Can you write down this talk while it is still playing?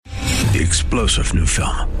The explosive new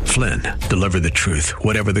film, Flynn, deliver the truth,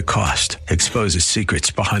 whatever the cost, exposes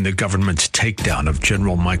secrets behind the government's takedown of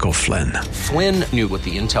General Michael Flynn. Flynn knew what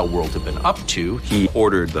the intel world had been up to. He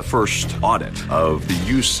ordered the first audit of the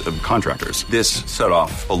use of contractors. This set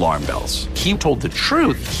off alarm bells. He told the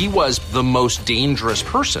truth. He was the most dangerous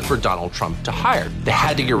person for Donald Trump to hire. They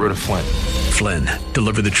had to get rid of Flynn. Flynn,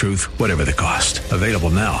 deliver the truth, whatever the cost. Available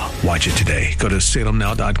now. Watch it today. Go to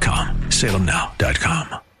salemnow.com.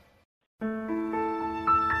 salemnow.com.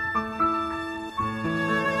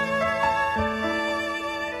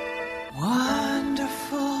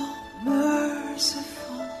 Wonderful,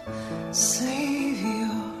 merciful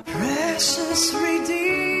Savior, precious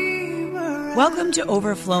Redeemer. Welcome to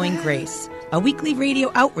Overflowing Grace, a weekly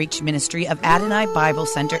radio outreach ministry of Adonai Bible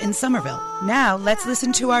Center in Somerville. Now, let's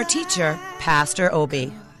listen to our teacher, Pastor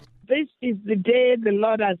Obi. This is the day the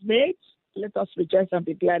Lord has made. Let us rejoice and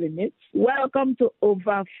be glad in it. Welcome to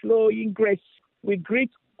Overflowing Grace. We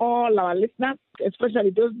greet all our listeners,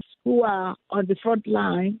 especially those who are on the front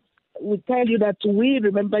line. We tell you that we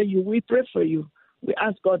remember you, we pray for you. We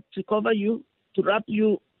ask God to cover you, to wrap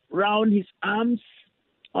you around his arms,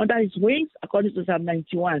 under his wings, according to Psalm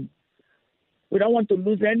 91. We don't want to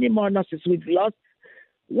lose any more nurses. We've lost.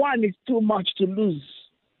 One is too much to lose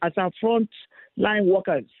as our front line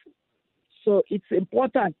workers. So it's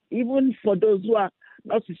important, even for those who are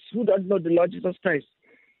nurses who don't know the Lord Jesus Christ,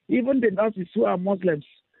 even the nurses who are Muslims,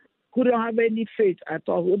 who don't have any faith at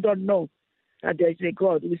all, who don't know that there is a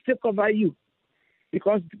God, we still cover you.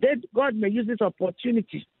 Because God may use this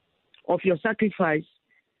opportunity of your sacrifice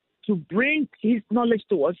to bring his knowledge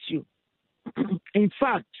towards you. In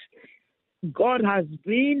fact, God has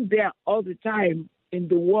been there all the time in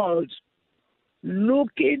the world,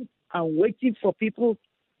 looking and waiting for people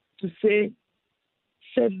to say,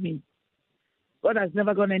 save me. God has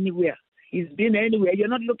never gone anywhere. He's been anywhere. You're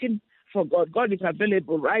not looking for God. God is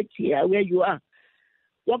available right here where you are.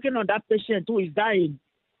 Working on that patient who is dying.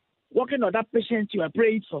 Working on that patient you are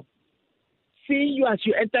praying for. Seeing you as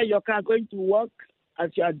you enter your car going to work,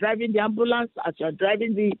 as you are driving the ambulance, as you are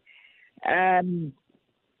driving the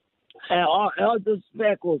all those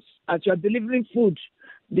vehicles, as you are delivering food,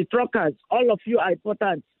 the truckers, all of you are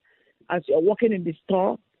important. As you are working in the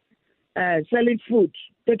store, selling food,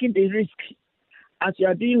 taking the risk, as you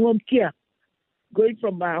are doing home care, going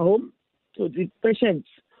from our home to the patients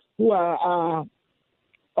who are,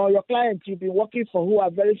 or your clients you've been working for who are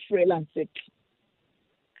very frail and sick.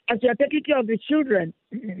 As you are taking care of the children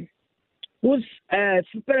whose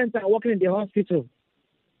parents are working in the hospital.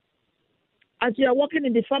 As you are working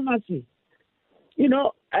in the pharmacy, we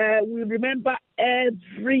remember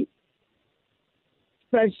every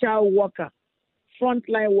special worker,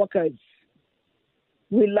 frontline workers.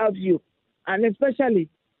 We love you. And especially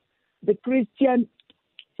the Christian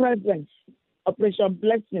presence, Operation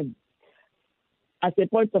Blessing, as a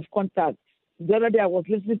point of contact. The other day I was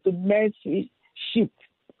listening to Mercy Ship.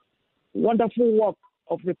 Wonderful work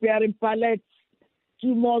of repairing pallets,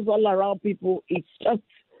 tumors all around people. It's just,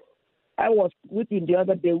 I was with him the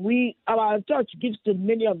other day. Our church gives to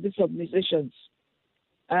many of these organizations.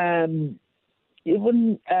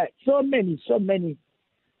 Even so many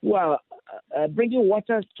who are bringing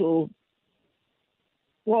water to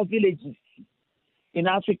poor villages in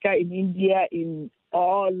Africa, in India, in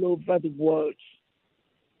all over the world.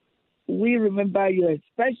 We remember you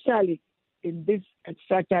especially in this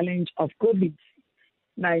extra challenge of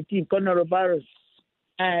COVID-19, coronavirus,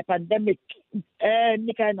 pandemic,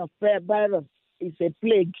 any kind of virus is a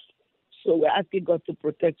plague. So we're asking God to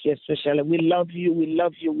protect you especially. We love you, we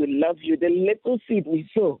love you, we love you. The little seed we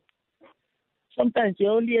sow, sometimes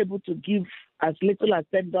you're only able to give as little as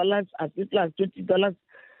 $10, as little as $20,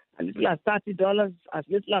 as little as $30, as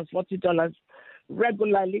little as $40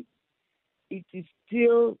 regularly. It is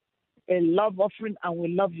still a love offering, and we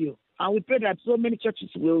love you. And we pray that so many churches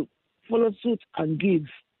will follow suit and give.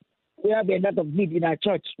 We have a lot of need in our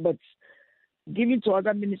church, but giving to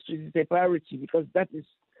other ministries is a priority because that is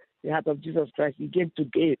the heart of Jesus Christ. He came to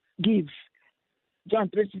give. John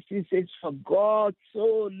 3:16 says, for God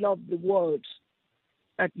so loved the world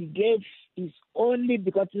that he gave his only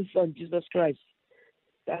begotten Son, Jesus Christ,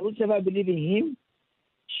 that whosoever believes in him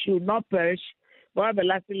should not perish, but have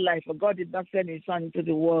everlasting life. For God did not send his Son into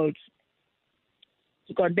the world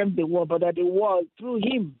to condemn the world, but that the world through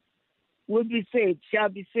him will be saved, shall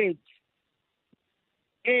be saved.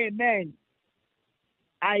 Amen.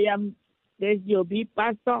 I am SGOB,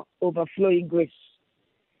 Pastor Overflowing Grace.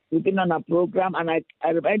 We've been on a program, and I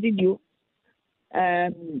reminded you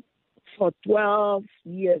for 12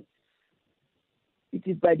 years. It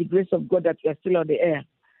is by the grace of God that we are still on the air.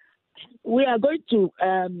 We are going to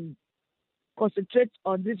concentrate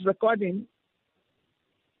on this recording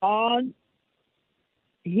on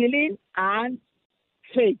healing and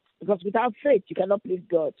faith, because without faith, you cannot please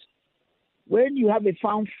God. When you have a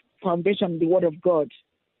firm foundation in the Word of God,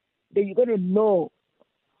 then you're going to know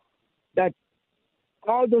that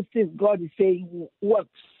all those things God is saying works.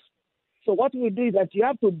 So what we do is that you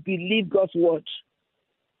have to believe God's word.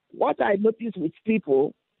 What I notice with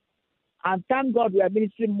people, and thank God we are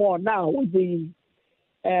ministering more now with the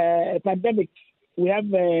pandemic. We have,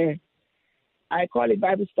 I call it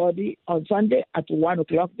Bible study on Sunday at 1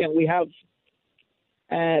 o'clock. Then we have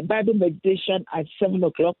Bible meditation at 7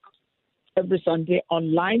 o'clock every Sunday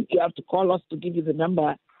online. You have to call us to give you the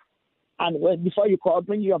number. And before you call,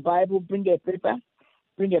 bring your Bible, bring a paper,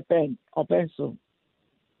 bring a pen or pencil.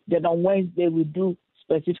 Then on Wednesday, we do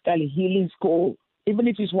specifically healing school. Even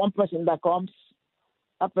if it's one person that comes,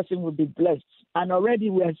 that person will be blessed. And already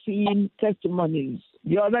we are seeing testimonies.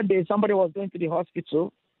 The other day, somebody was going to the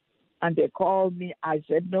hospital, and they called me. I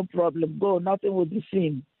said, no problem, go, nothing will be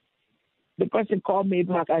seen. The person called me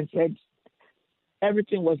back and said,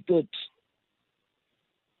 everything was good.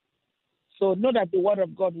 So know that the word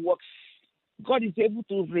of God works. God is able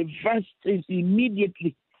to reverse things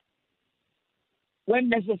immediately when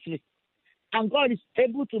necessary. And God is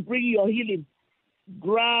able to bring your healing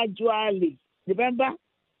gradually. Remember,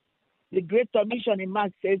 the Great Commission in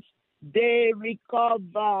Mark says, they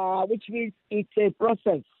recover, which means it's a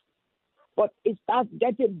process. But it starts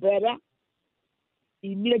getting better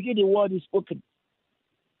immediately the word is spoken.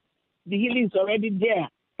 The healing is already there.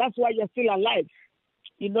 That's why you're still alive.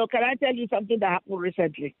 You know, can I tell you something that happened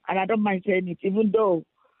recently? And I don't mind saying it, even though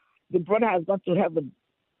the brother has gone to heaven.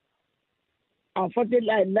 Unfortunately,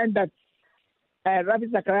 I learned that Rabbi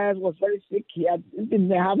Zacharias was very sick. He had been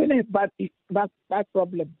having a back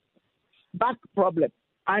problem.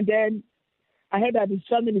 And then I heard that his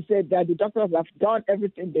family said that the doctors have done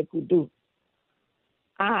everything they could do.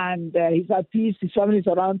 And he's at peace. His family is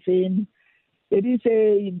around saying, they didn't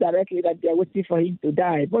say directly that they're waiting for him to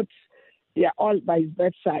die, but they are all by his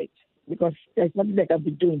bedside because there's nothing that can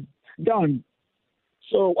be done.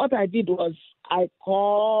 So what I did was I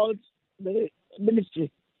called the ministry.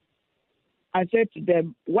 I said to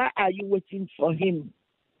them, why are you waiting for him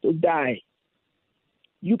to die?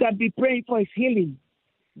 You can be praying for his healing.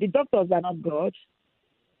 The doctors are not God.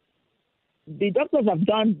 The doctors have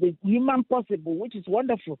done the human possible, which is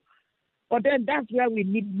wonderful. But then that's where we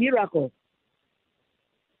need miracle.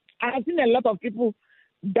 I've seen a lot of people,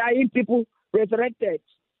 dying people, resurrected.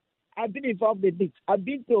 I've been involved in this. I've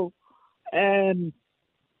been to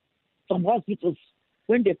some hospitals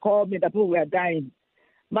when they called me that people were dying.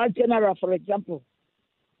 Mass General, for example.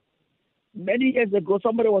 Many years ago,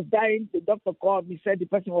 somebody was dying. The doctor called me, said the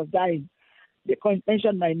person was dying. They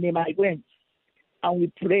mentioned my name. I went, and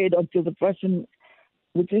we prayed until the person,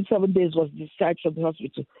 within 7 days, was discharged from the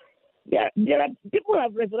hospital. There are people who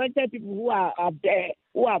have resurrected, people who are there,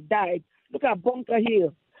 who have died. Look at Bunker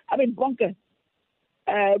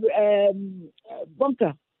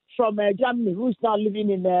from Germany, who is now living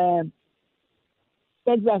in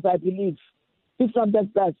Texas, I believe. He's from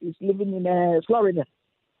Texas. He's living in Florida.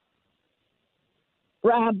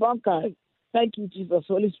 Brian Bunker. Thank you, Jesus,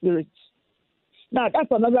 Holy Spirit. Now, that's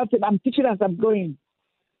another thing. I'm teaching as I'm going.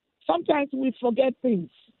 Sometimes we forget things.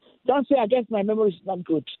 Don't say, I guess my memory is not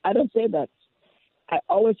good. I don't say that. I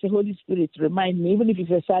always say, Holy Spirit, remind me, even if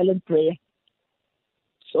it's a silent prayer.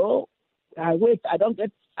 So I wait. I don't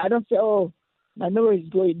say, oh, my memory is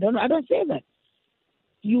going. No, I don't say that.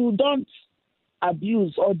 You don't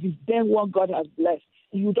abuse or disdain what God has blessed.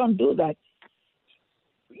 You don't do that.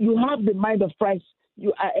 You have the mind of Christ.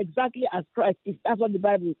 You are exactly as Christ is. That's what the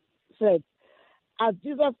Bible said. As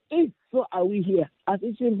Jesus is, so are we here. As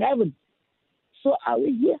it's in heaven, so are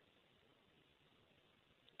we here.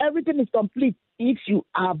 Everything is complete if you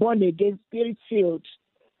are born again, spirit-filled.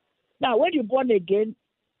 Now, when you're born again,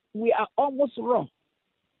 we are almost raw.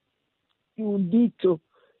 You need to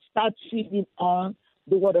start feeding on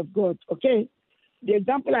the Word of God, okay? The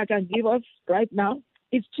example I can give us right now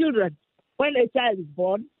is children. When a child is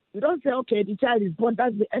born, you don't say, okay, the child is born,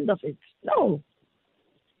 that's the end of it. No.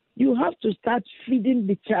 You have to start feeding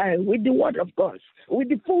the child with the Word of God, with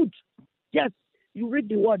the food. Yes, you read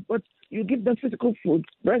the Word, but you give them physical food,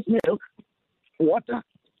 breast milk, water,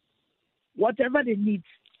 whatever they need.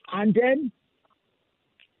 And then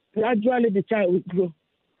gradually the child will grow.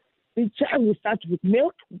 The child will start with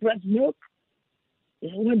milk, breast milk.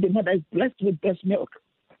 When the mother is blessed with breast milk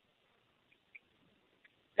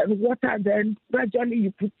and water, then gradually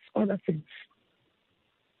you put other things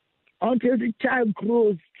until the child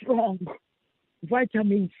grows strong.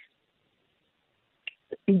 Vitamins,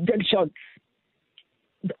 injections,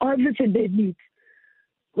 everything they need.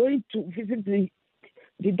 Going to visit the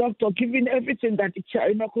doctor, giving everything that the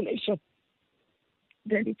child inoculation.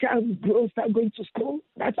 Then the child will grow, start going to school.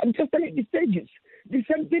 I'm just telling the stages. The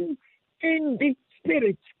same thing in the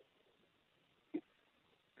spirit.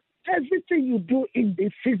 Everything you do in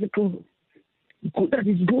the physical that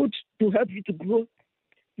is good to help you to grow,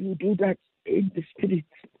 you do that in the spirit,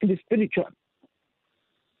 in the spiritual.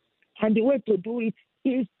 And the way to do it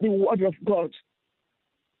is the word of God.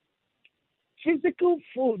 Physical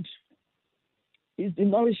food is the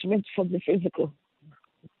nourishment for the physical.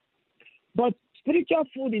 But spiritual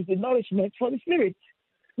food is the nourishment for the spirit.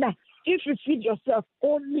 Now, if you feed yourself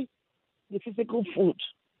only the physical food,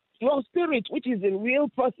 your spirit, which is the real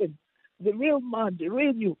person, the real man, the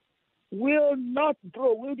real you, will not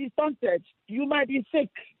grow, will be stunted. You might be sick.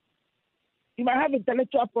 You might have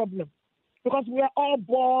intellectual problem because we are all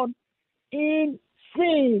born in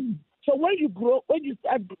sin. So when you grow, when you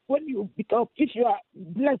become, if you are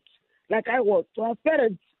blessed, like I was, to have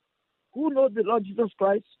parents who know the Lord Jesus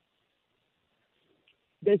Christ,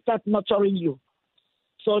 they start nurturing you.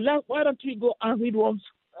 So why don't we go and read one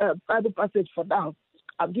Bible passage for now?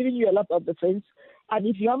 I'm giving you a lot of the things. And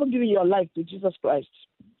if you haven't given your life to Jesus Christ,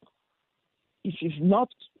 if you've not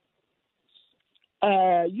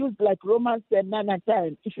used like Romans 10, 9 and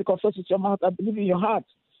 10, if you confess with your mouth and believe in your heart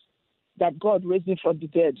that God raised him from the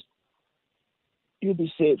dead, you'll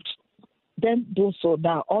be saved. Then do so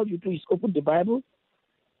now. All you do is open the Bible.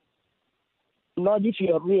 Lord, if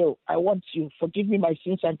you're real, I want you. Forgive me my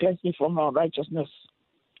sins and cleanse me from my unrighteousness.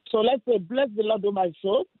 So let's say, bless the Lord, O my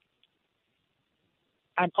soul,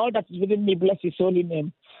 and all that is within me, bless his holy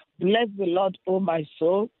name. Bless the Lord, O my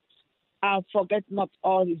soul, and forget not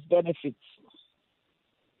all his benefits,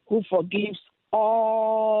 who forgives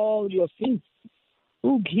all your sins,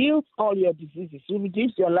 who heals all your diseases, who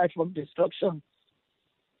redeems your life from destruction,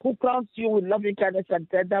 who crowns you with loving kindness and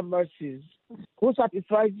tender mercies, who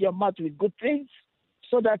satisfies your mouth with good things,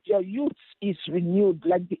 so that your youth is renewed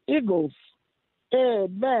like the eagles.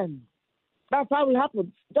 Amen. That's how it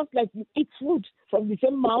happens. Just like you eat food from the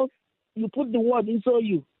same mouth, you put the word inside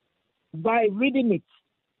you by reading it.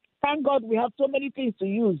 Thank God we have so many things to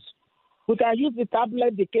use. We can use the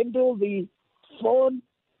tablet, the Kindle, the phone.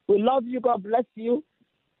 We love you. God bless you.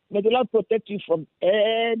 May the Lord protect you from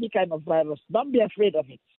any kind of virus. Don't be afraid of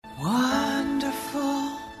it.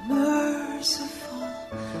 Wonderful, merciful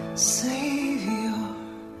Savior,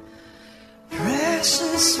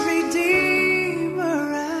 precious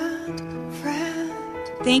Redeemer and friend.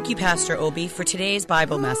 Thank you, Pastor Obi, for today's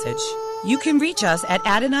Bible message. You can reach us at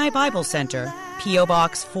Adonai Bible Center, P.O.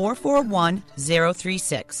 Box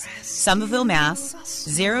 441036, Somerville, Mass.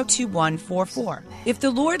 02144. If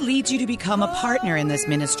the Lord leads you to become a partner in this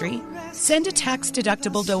ministry, send a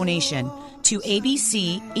tax-deductible donation to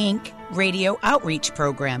ABC Inc. Radio Outreach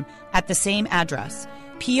Program at the same address,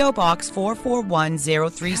 P.O. Box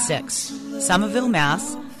 441036, Somerville,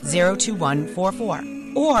 Mass. 02144.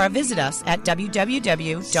 Or visit us at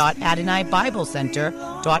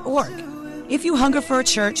www.AdonaiBibleCenter.org. If you hunger for a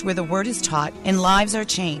church where the Word is taught and lives are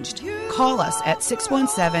changed, call us at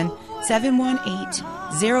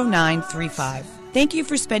 617-718-0935. Thank you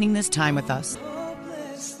for spending this time with us.